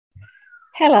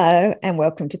Hello and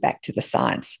welcome to Back to the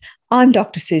Science. I'm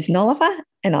Dr. Susan Oliver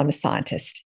and I'm a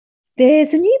scientist.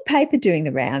 There's a new paper doing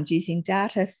the rounds using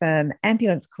data from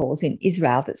ambulance calls in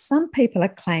Israel that some people are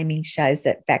claiming shows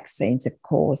that vaccines have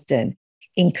caused an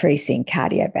increase in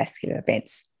cardiovascular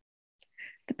events.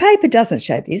 The paper doesn't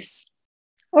show this,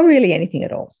 or really anything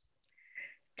at all.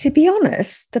 To be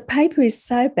honest, the paper is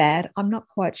so bad, I'm not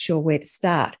quite sure where to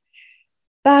start.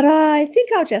 But I think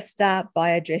I'll just start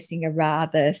by addressing a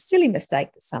rather silly mistake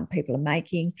that some people are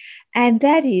making, and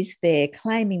that is they're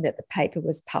claiming that the paper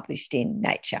was published in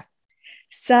Nature.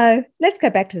 So let's go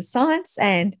back to the science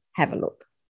and have a look.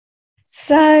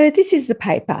 So this is the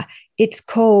paper. It's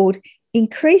called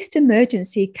Increased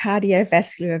Emergency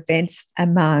Cardiovascular Events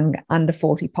Among Under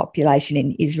 40 Population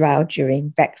in Israel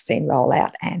During Vaccine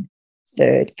Rollout and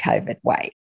Third COVID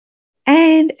Wave.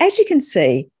 And as you can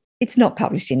see, it's not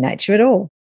published in Nature at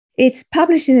all. It's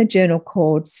published in a journal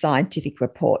called Scientific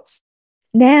Reports.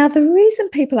 Now, the reason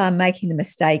people are making the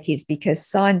mistake is because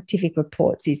Scientific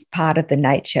Reports is part of the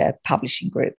Nature publishing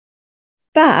group.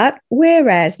 But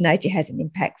whereas Nature has an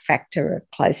impact factor of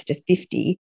close to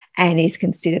 50 and is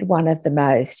considered one of the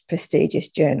most prestigious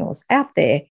journals out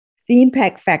there, the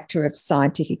impact factor of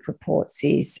Scientific Reports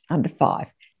is under 5,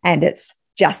 and it's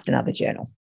just another journal.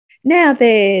 Now,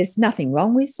 there's nothing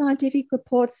wrong with Scientific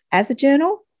Reports as a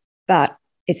journal, but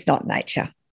it's not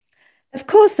Nature. Of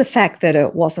course, the fact that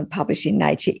it wasn't published in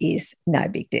Nature is no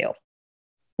big deal.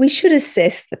 We should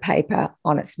assess the paper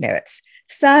on its merits.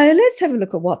 So let's have a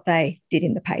look at what they did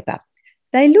in the paper.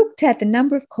 They looked at the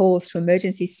number of calls to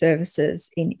emergency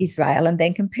services in Israel and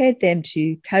then compared them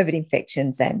to COVID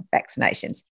infections and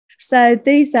vaccinations. So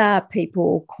these are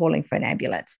people calling for an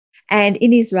ambulance. And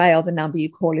in Israel, the number you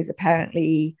call is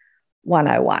apparently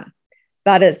 101,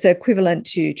 but it's equivalent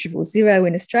to 000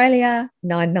 in Australia,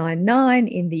 999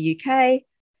 in the UK,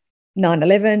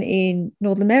 911 in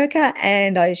North America,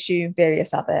 and I assume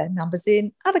various other numbers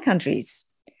in other countries.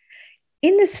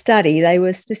 In the study, they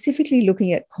were specifically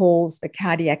looking at calls for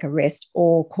cardiac arrest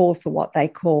or calls for what they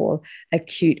call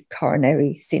acute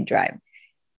coronary syndrome.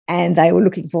 And they were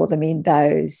looking for them in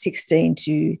those 16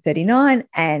 to 39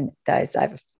 and those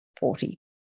over 40.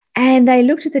 And they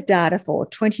looked at the data for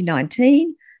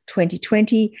 2019,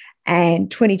 2020, and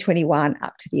 2021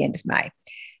 up to the end of May.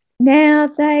 Now,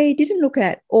 they didn't look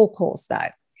at all calls, though.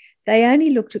 They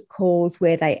only looked at calls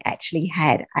where they actually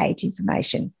had age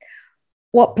information.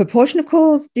 What proportion of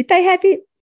calls did they have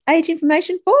age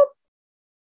information for?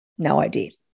 No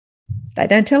idea. They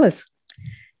don't tell us.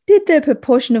 Did the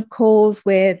proportion of calls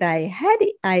where they had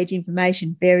age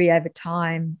information vary over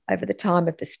the time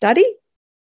of the study?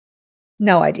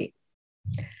 No idea.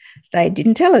 They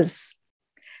didn't tell us.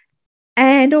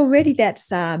 And already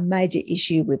that's a major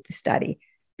issue with the study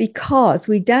because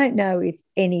we don't know if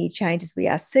any changes we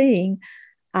are seeing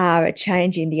are a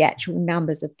change in the actual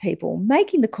numbers of people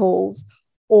making the calls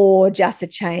or just a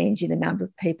change in the number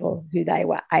of people who they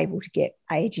were able to get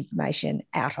age information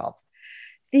out of.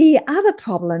 The other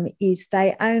problem is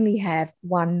they only have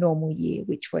one normal year,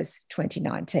 which was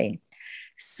 2019.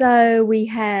 So we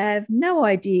have no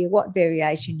idea what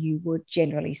variation you would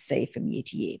generally see from year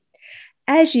to year.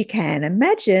 As you can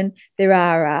imagine, there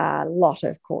are a lot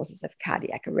of causes of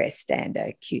cardiac arrest and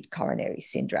acute coronary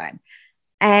syndrome,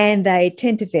 and they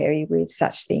tend to vary with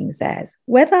such things as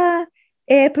weather,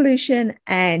 air pollution,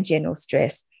 and general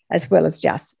stress, as well as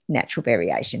just natural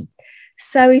variation.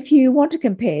 So if you want to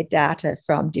compare data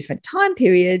from different time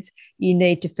periods, you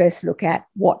need to first look at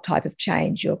what type of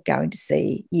change you're going to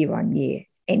see year on year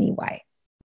anyway.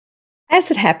 As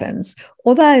it happens,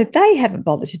 although they haven't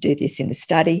bothered to do this in the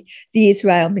study, the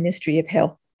Israel Ministry of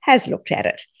Health has looked at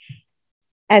it,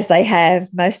 as they have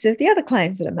most of the other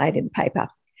claims that are made in the paper,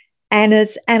 and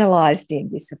is analysed in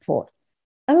this report.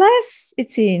 Alas,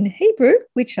 it's in Hebrew,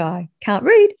 which I can't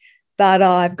read, but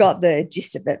I've got the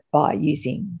gist of it by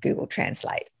using Google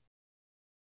Translate.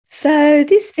 So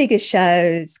this figure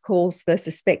shows calls for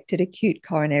suspected acute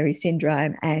coronary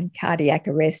syndrome and cardiac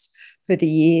arrest for the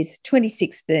years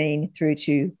 2016 through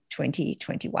to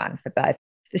 2021 for both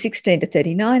the 16 to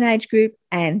 39 age group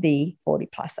and the 40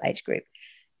 plus age group.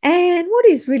 And what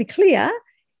is really clear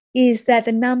is that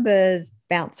the numbers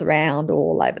bounce around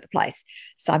all over the place.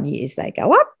 Some years they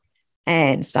go up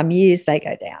and some years they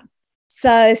go down.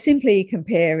 So simply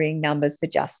comparing numbers for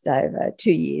just over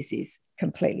 2 years is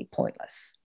completely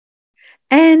pointless.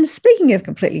 And speaking of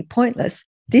completely pointless,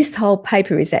 this whole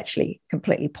paper is actually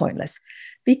completely pointless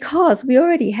because we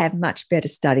already have much better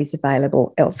studies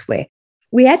available elsewhere.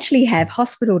 We actually have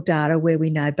hospital data where we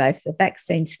know both the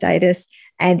vaccine status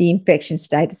and the infection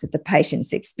status of the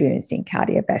patients experiencing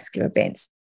cardiovascular events.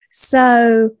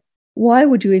 So Why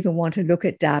would you even want to look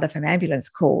at data from ambulance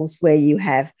calls where you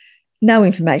have no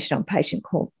information on patient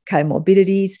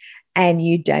comorbidities and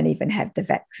you don't even have the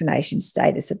vaccination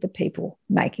status of the people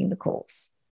making the calls?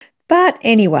 But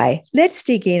anyway, let's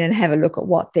dig in and have a look at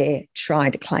what they're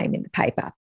trying to claim in the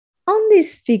paper. On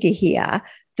this figure here,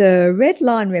 the red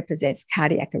line represents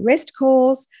cardiac arrest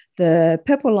calls, the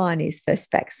purple line is first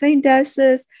vaccine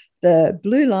doses, the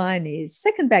blue line is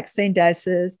second vaccine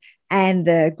doses, and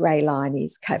the grey line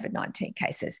is COVID-19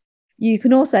 cases. You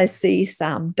can also see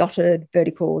some dotted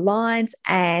vertical lines,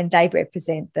 and they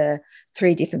represent the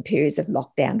 3 different periods of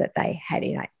lockdown that they had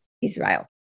in Israel.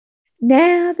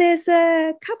 Now, there's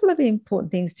a couple of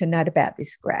important things to note about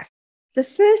this graph. The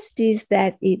first is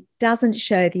that it doesn't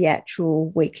show the actual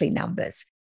weekly numbers.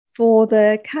 For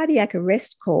the cardiac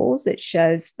arrest calls, it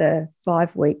shows the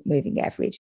 5-week moving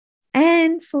average.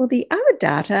 And for the other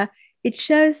data, it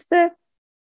shows the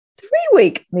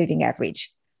 3-week moving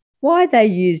average. Why they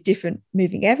use different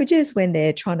moving averages when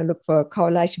they're trying to look for a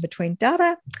correlation between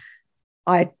data,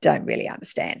 I don't really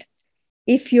understand.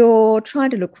 If you're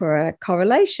trying to look for a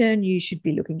correlation, you should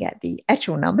be looking at the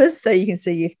actual numbers so you can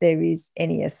see if there is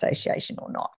any association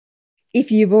or not. If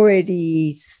you've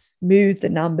already smoothed the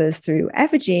numbers through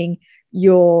averaging,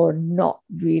 you're not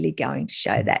really going to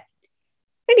show that.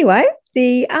 Anyway,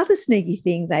 the other sneaky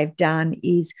thing they've done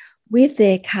is with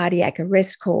their cardiac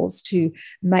arrest calls to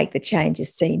make the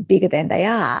changes seem bigger than they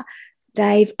are,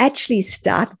 they've actually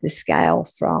started the scale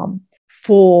from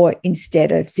 4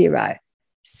 instead of 0.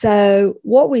 So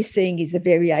what we're seeing is a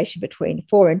variation between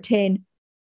 4 and 10,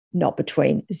 not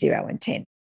between 0 and 10.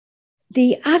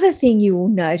 The other thing you will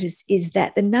notice is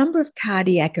that the number of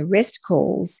cardiac arrest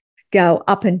calls go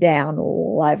up and down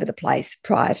all over the place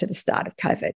prior to the start of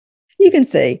COVID. You can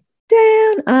see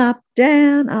down, up,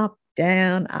 down, up,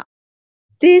 down, up.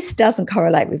 This doesn't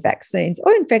correlate with vaccines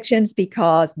or infections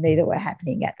because neither were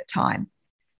happening at the time.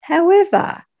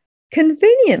 However,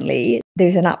 conveniently,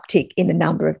 there's an uptick in the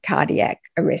number of cardiac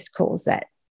arrest calls that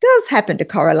does happen to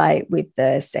correlate with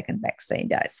the second vaccine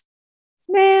dose.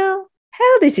 Now,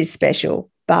 how this is special,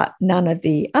 but none of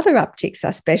the other upticks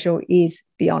are special, is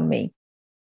beyond me.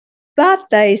 But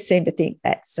they seem to think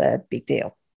that's a big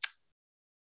deal.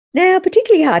 Now,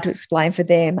 particularly hard to explain for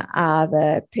them are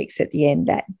the peaks at the end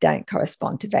that don't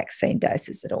correspond to vaccine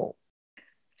doses at all.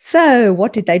 So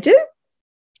what did they do?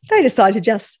 They decided to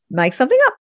just make something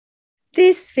up.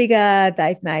 This figure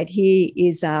they've made here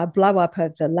is a blow up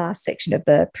of the last section of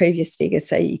the previous figure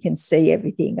so you can see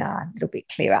everything a little bit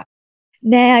clearer.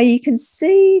 Now, you can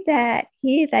see that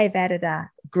here they've added a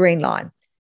green line.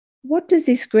 What does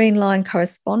this green line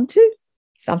correspond to?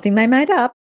 Something they made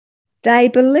up. They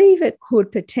believe it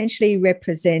could potentially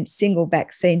represent single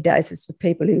vaccine doses for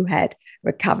people who had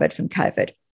recovered from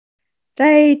COVID.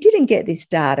 They didn't get this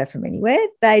data from anywhere.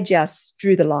 They just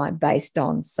drew the line based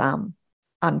on some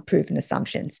unproven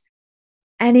assumptions.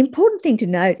 An important thing to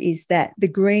note is that the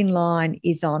green line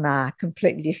is on a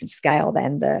completely different scale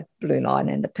than the blue line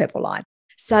and the purple line.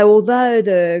 So although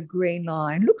the green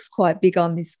line looks quite big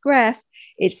on this graph,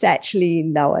 it's actually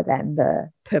lower than the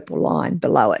purple line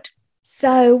below it.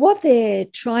 So what they're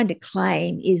trying to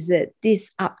claim is that this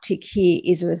uptick here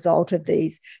is a result of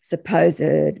these supposed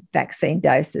vaccine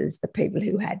doses the people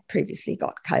who had previously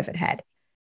got COVID had.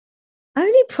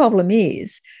 Only problem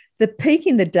is the peak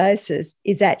in the doses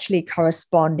is actually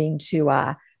corresponding to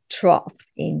a trough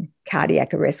in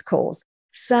cardiac arrest calls.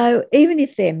 So even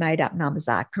if their made-up numbers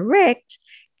are correct,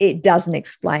 it doesn't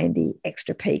explain the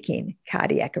extra peak in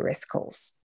cardiac arrest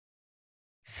calls.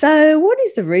 So what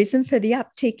is the reason for the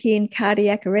uptick in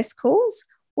cardiac arrest calls?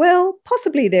 Well,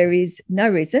 possibly there is no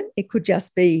reason. It could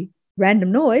just be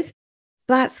random noise.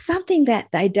 But something that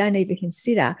they don't even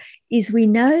consider is we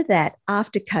know that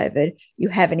after COVID, you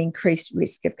have an increased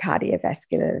risk of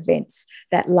cardiovascular events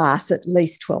that last at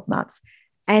least 12 months.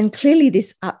 And clearly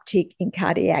this uptick in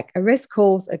cardiac arrest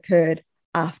calls occurred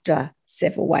after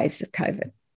several waves of COVID.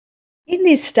 In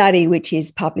this study, which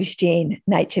is published in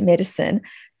Nature Medicine,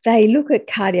 they look at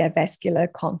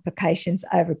cardiovascular complications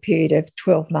over a period of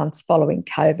 12 months following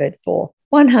COVID for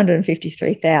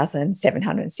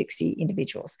 153,760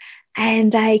 individuals.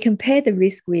 And they compare the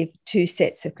risk with 2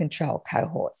 sets of control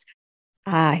cohorts,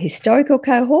 a historical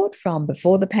cohort from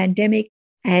before the pandemic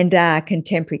and a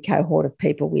contemporary cohort of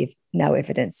people with no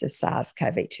evidence of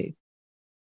SARS-CoV-2.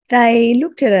 They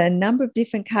looked at a number of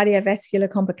different cardiovascular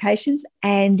complications,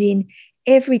 and in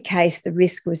every case, the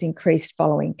risk was increased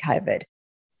following COVID.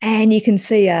 And you can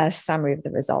see a summary of the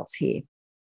results here.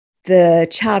 The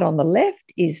chart on the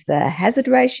left is the hazard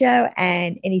ratio,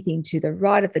 and anything to the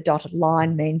right of the dotted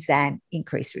line means an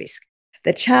increased risk.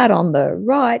 The chart on the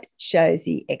right shows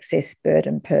the excess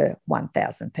burden per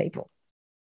 1,000 people.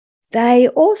 They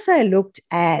also looked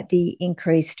at the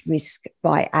increased risk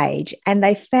by age, and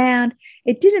they found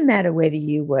it didn't matter whether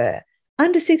you were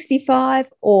under 65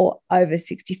 or over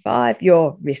 65,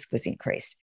 your risk was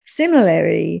increased.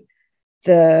 Similarly,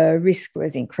 the risk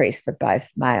was increased for both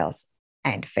males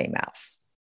and females.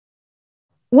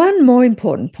 One more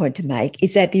important point to make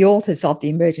is that the authors of the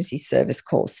emergency service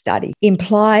call study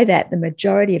imply that the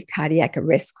majority of cardiac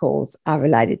arrest calls are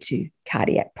related to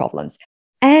cardiac problems.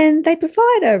 And they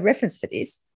provide a reference for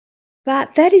this,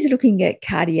 but that is looking at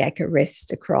cardiac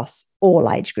arrest across all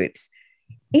age groups.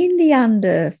 In the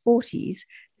under 40s,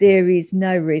 there is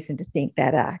no reason to think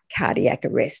that a cardiac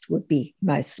arrest would be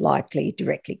most likely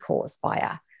directly caused by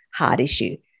a heart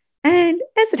issue. And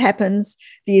as it happens,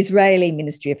 the Israeli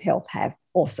Ministry of Health have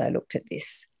also looked at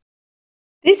this.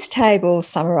 This table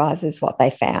summarises what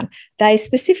they found. They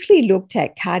specifically looked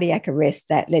at cardiac arrests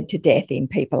that led to death in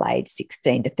people aged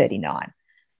 16 to 39.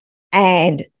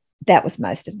 And that was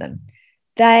most of them.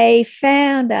 They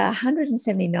found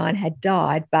 179 had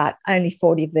died, but only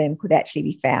 40 of them could actually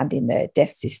be found in the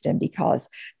death system because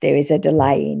there is a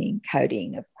delay in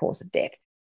encoding of cause of death.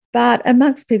 But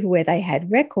amongst people where they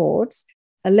had records,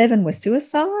 11 were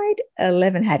suicide,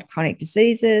 11 had chronic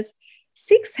diseases,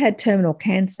 6 had terminal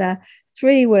cancer,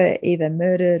 3 were either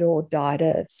murdered or died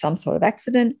of some sort of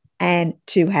accident, and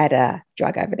 2 had a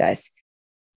drug overdose.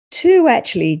 2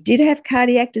 actually did have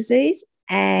cardiac disease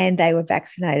and they were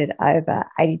vaccinated over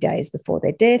 80 days before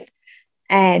their death,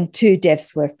 and 2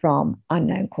 deaths were from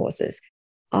unknown causes.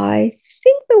 I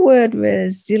think the word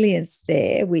resilience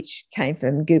there, which came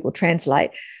from Google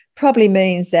Translate, probably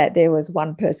means that there was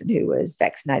one person who was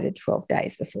vaccinated 12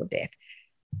 days before death.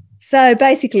 So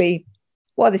basically,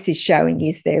 what this is showing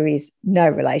is there is no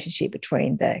relationship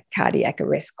between the cardiac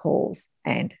arrest calls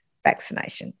and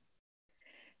vaccination.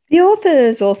 The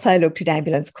authors also looked at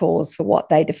ambulance calls for what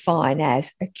they define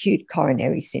as acute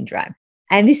coronary syndrome.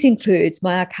 And this includes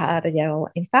myocardial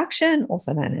infarction,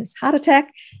 also known as heart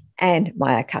attack, and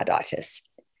myocarditis.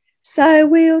 So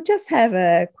we'll just have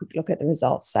a quick look at the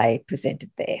results they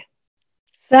presented there.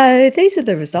 So these are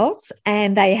the results,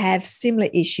 and they have similar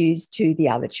issues to the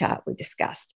other chart we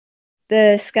discussed.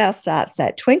 The scale starts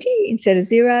at 20 instead of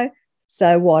 0.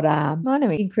 So what are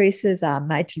minor increases are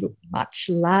made to look much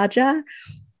larger.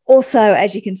 Also,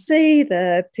 as you can see,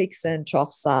 the peaks and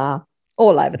troughs are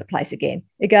all over the place again.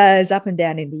 It goes up and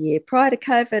down in the year prior to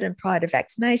COVID and prior to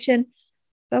vaccination.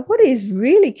 But what is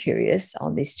really curious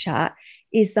on this chart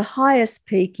is the highest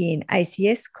peak in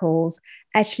ACS calls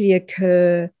actually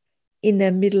occur in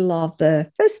the middle of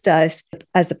the first dose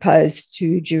as opposed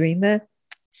to during the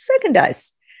second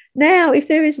dose. Now, if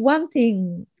there is one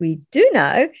thing we do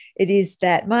know, it is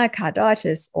that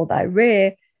myocarditis, although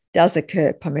rare, does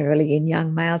occur primarily in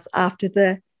young males after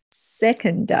the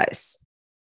second dose.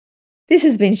 This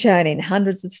has been shown in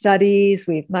hundreds of studies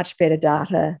with much better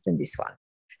data than this one.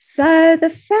 So the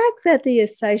fact that the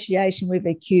association with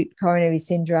acute coronary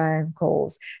syndrome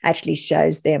calls actually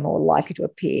shows they're more likely to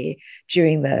appear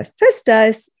during the first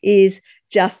dose is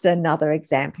just another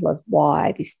example of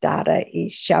why this data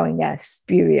is showing a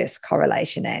spurious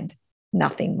correlation and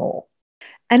nothing more.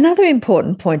 Another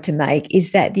important point to make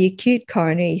is that the acute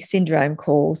coronary syndrome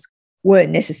calls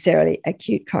weren't necessarily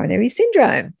acute coronary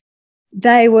syndrome.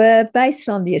 They were based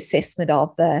on the assessment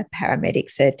of the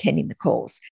paramedics attending the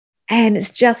calls. And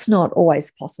it's just not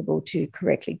always possible to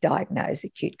correctly diagnose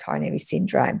acute coronary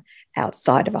syndrome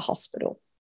outside of a hospital.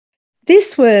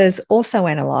 This was also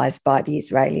analysed by the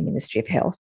Israeli Ministry of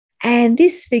Health, and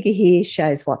this figure here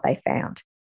shows what they found.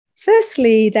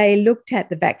 Firstly, they looked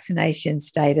at the vaccination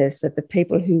status of the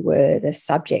people who were the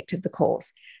subject of the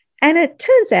calls, and it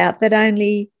turns out that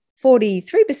only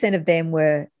 43% of them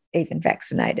were even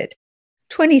vaccinated.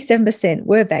 27%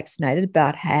 were vaccinated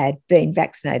but had been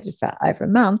vaccinated for over a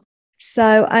month,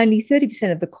 so only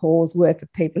 30% of the calls were for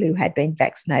people who had been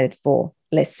vaccinated for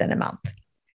less than a month.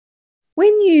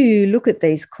 When you look at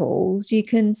these calls, you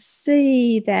can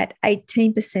see that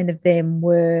 18% of them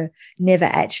were never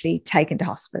actually taken to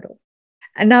hospital.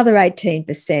 Another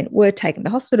 18% were taken to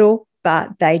hospital,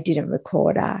 but they didn't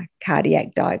record a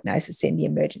cardiac diagnosis in the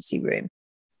emergency room.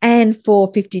 And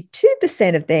for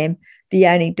 52% of them, the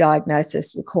only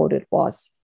diagnosis recorded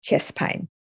was chest pain.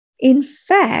 In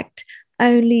fact,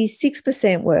 only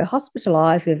 6% were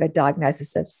hospitalised with a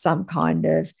diagnosis of some kind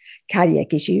of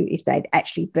cardiac issue if they'd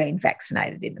actually been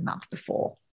vaccinated in the month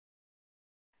before.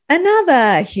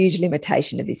 Another huge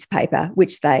limitation of this paper,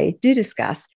 which they do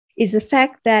discuss, is the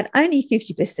fact that only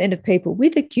 50% of people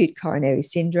with acute coronary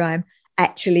syndrome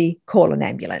actually call an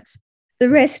ambulance. The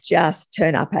rest just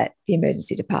turn up at the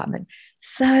emergency department.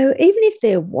 So even if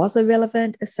there was a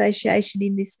relevant association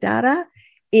in this data,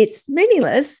 it's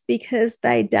meaningless because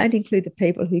they don't include the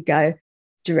people who go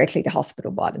directly to hospital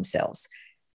by themselves.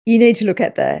 You need to look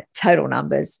at the total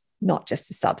numbers, not just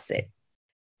a subset.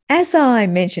 As I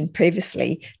mentioned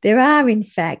previously, there are in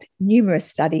fact numerous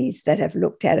studies that have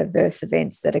looked at adverse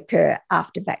events that occur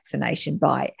after vaccination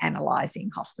by analysing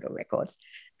hospital records.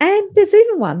 And there's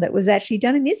even one that was actually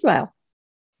done in Israel.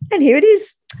 And here it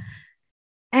is.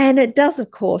 And it does,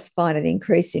 of course, find an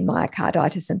increase in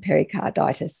myocarditis and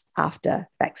pericarditis after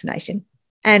vaccination.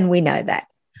 And we know that.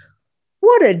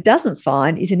 What it doesn't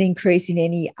find is an increase in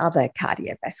any other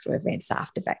cardiovascular events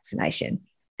after vaccination.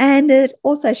 And it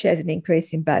also shows an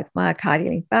increase in both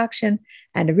myocardial infarction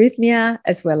and arrhythmia,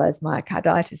 as well as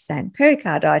myocarditis and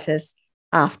pericarditis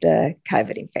after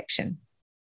COVID infection.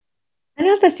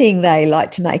 Another thing they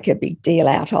like to make a big deal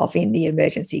out of in the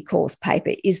emergency calls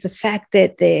paper is the fact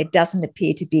that there doesn't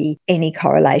appear to be any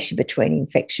correlation between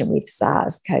infection with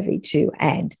SARS-CoV-2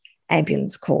 and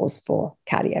ambulance calls for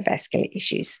cardiovascular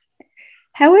issues.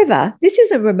 However, this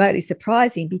isn't remotely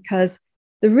surprising because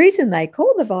the reason they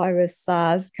call the virus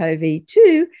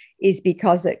SARS-CoV-2 is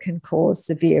because it can cause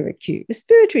severe acute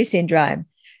respiratory syndrome.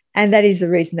 And that is the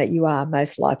reason that you are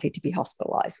most likely to be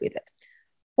hospitalised with it.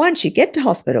 Once you get to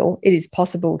hospital, it is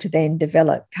possible to then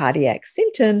develop cardiac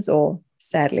symptoms or,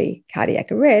 sadly,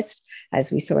 cardiac arrest,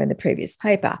 as we saw in the previous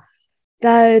paper,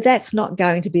 though that's not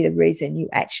going to be the reason you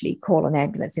actually call an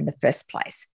ambulance in the first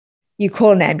place. You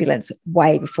call an ambulance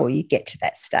way before you get to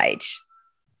that stage.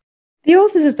 The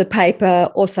authors of the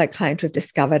paper also claim to have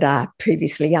discovered a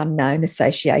previously unknown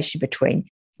association between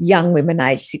young women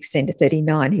aged 16 to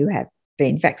 39 who have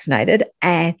been vaccinated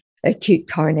and acute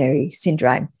coronary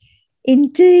syndrome.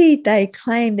 Indeed, they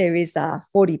claim there is a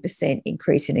 40%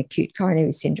 increase in acute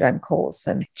coronary syndrome calls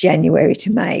from January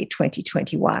to May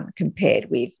 2021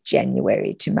 compared with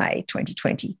January to May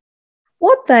 2020.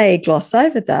 What they gloss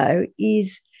over, though,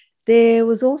 is there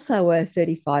was also a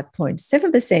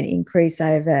 35.7% increase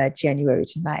over January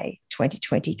to May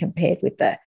 2020 compared with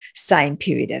the same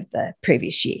period of the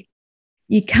previous year.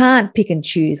 You can't pick and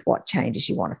choose what changes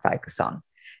you want to focus on.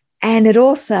 And it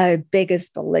also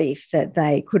beggars belief that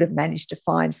they could have managed to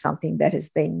find something that has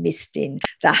been missed in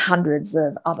the hundreds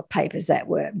of other papers that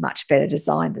were much better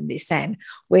designed than this, and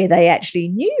where they actually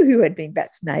knew who had been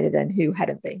vaccinated and who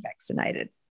hadn't been vaccinated.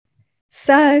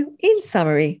 So, in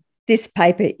summary, this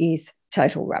paper is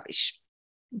total rubbish.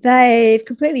 They've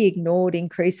completely ignored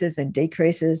increases and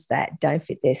decreases that don't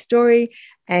fit their story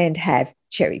and have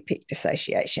cherry-picked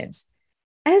associations.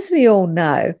 As we all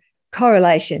know,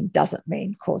 correlation doesn't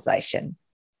mean causation.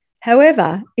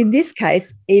 However, in this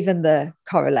case, even the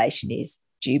correlation is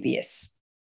dubious.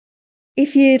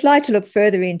 If you'd like to look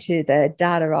further into the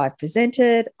data I've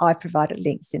presented, I've provided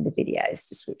links in the video's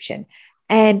description.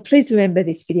 And please remember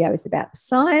this video is about the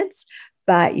science,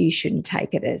 but you shouldn't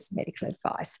take it as medical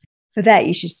advice. For that,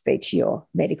 you should speak to your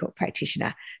medical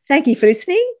practitioner. Thank you for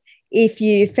listening. If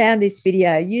you found this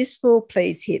video useful,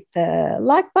 please hit the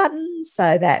like button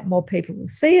so that more people will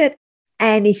see it.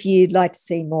 And if you'd like to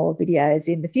see more videos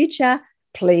in the future,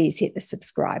 please hit the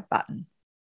subscribe button.